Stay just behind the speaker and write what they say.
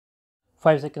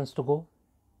5 seconds to go.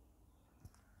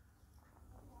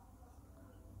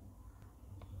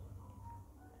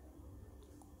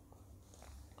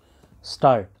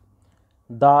 Start.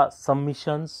 The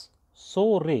submissions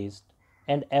so raised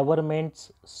and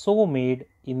averments so made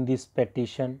in this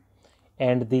petition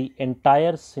and the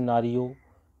entire scenario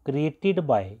created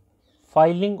by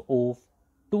filing of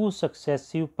two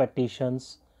successive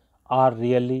petitions are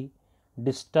really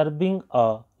disturbing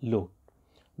a lot.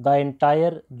 The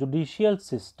entire judicial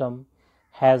system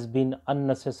has been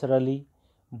unnecessarily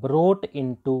brought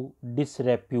into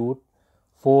disrepute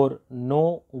for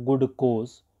no good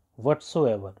cause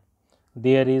whatsoever.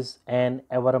 There is an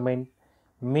averment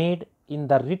made in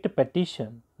the writ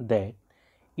petition that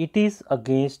it is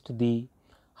against the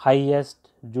highest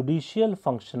judicial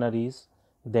functionaries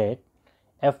that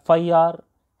FIR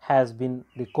has been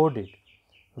recorded.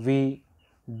 We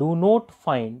do not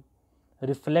find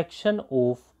reflection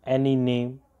of any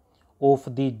name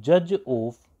of the judge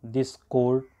of this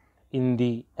court in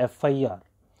the FIR.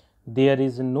 There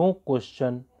is no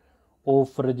question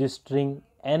of registering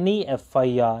any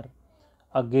FIR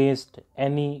against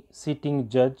any sitting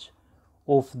judge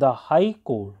of the High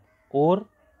Court or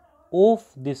of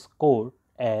this court,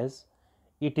 as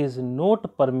it is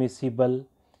not permissible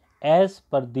as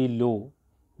per the law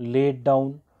laid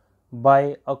down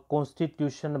by a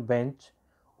constitution bench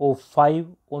of 5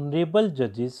 honorable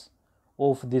judges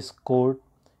of this court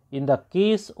in the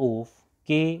case of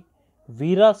K.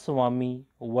 Veeraswamy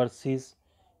versus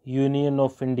Union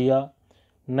of India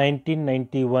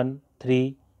 1991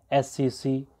 3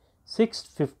 SCC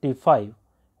 655,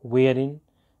 wherein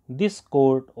this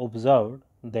court observed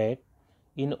that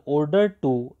in order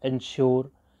to ensure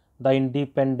the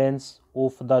independence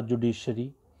of the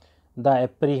judiciary, the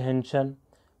apprehension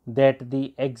that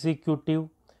the executive,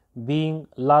 being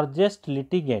largest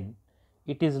litigant,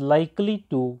 it is likely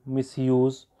to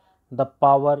misuse the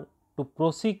power to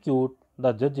prosecute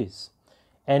the judges.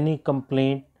 Any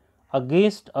complaint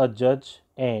against a judge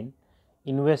and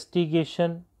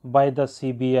investigation by the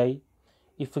CBI,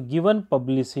 if given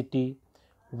publicity,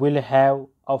 will have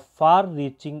a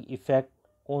far-reaching effect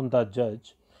on the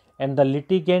judge and the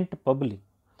litigant public.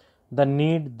 The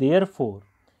need, therefore,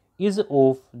 is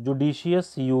of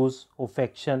judicious use of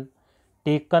action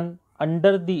taken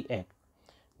under the Act.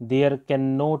 There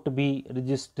cannot be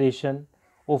registration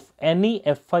of any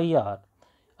FIR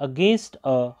against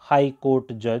a High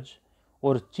Court judge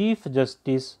or Chief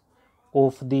Justice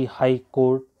of the High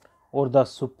Court or the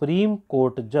Supreme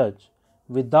Court judge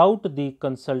without the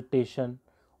consultation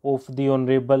of the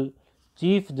Honorable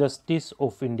Chief Justice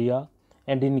of India,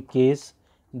 and in case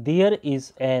there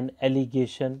is an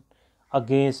allegation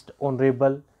against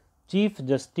Honorable Chief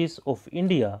Justice of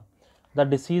India, the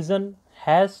decision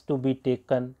has to be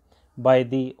taken by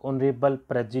the Honorable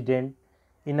President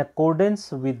in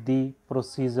accordance with the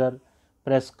procedure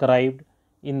prescribed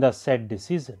in the said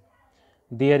decision.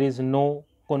 There is no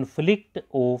conflict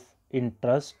of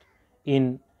interest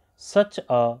in such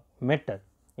a matter.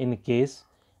 In case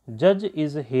judge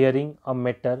is hearing a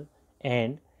matter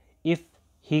and if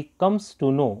he comes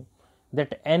to know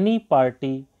that any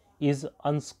party is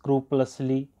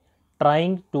unscrupulously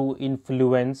trying to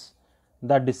influence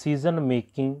the decision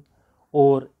making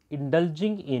or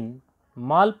indulging in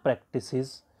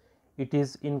malpractices, it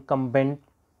is incumbent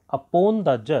upon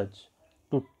the judge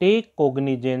to take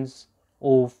cognizance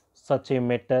of such a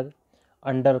matter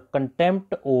under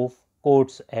Contempt of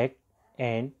Courts Act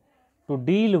and to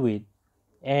deal with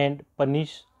and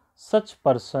punish such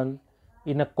person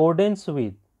in accordance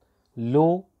with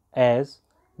law, as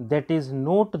that is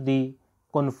not the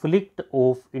conflict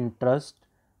of interest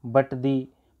but the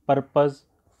purpose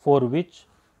for which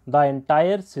the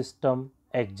entire system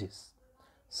exists.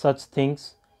 Such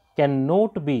things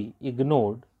cannot be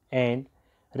ignored, and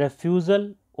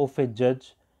refusal of a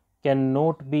judge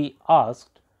cannot be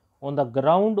asked on the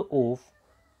ground of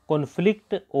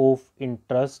conflict of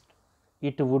interest.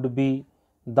 It would be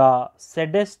the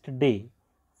saddest day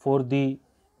for the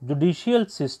judicial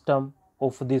system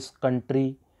of this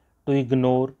country to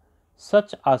ignore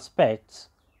such aspects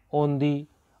on the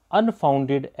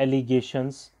unfounded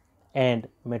allegations and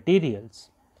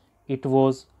materials. It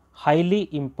was highly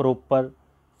improper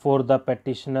for the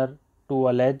petitioner to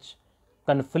allege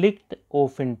conflict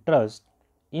of interest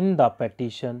in the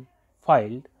petition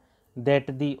filed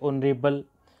that the Honorable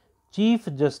Chief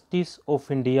Justice of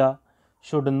India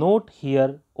should not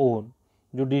hear on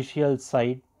judicial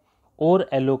side or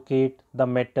allocate the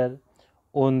matter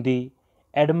on the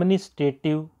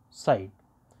administrative side.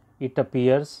 It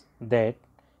appears that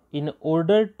in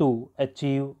order to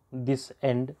achieve this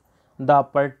end, the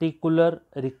particular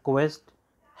request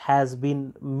has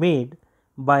been made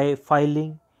by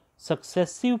filing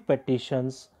successive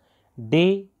petitions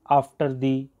day after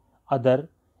the other,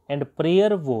 and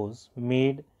prayer was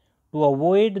made to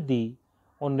avoid the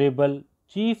Honorable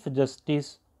Chief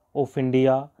Justice of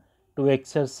India to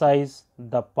exercise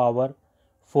the power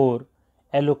for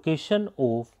allocation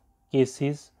of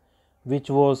cases, which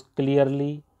was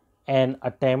clearly an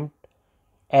attempt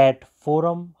at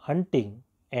forum hunting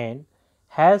and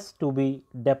has to be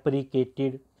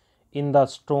deprecated in the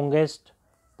strongest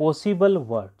possible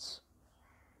words.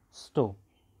 So,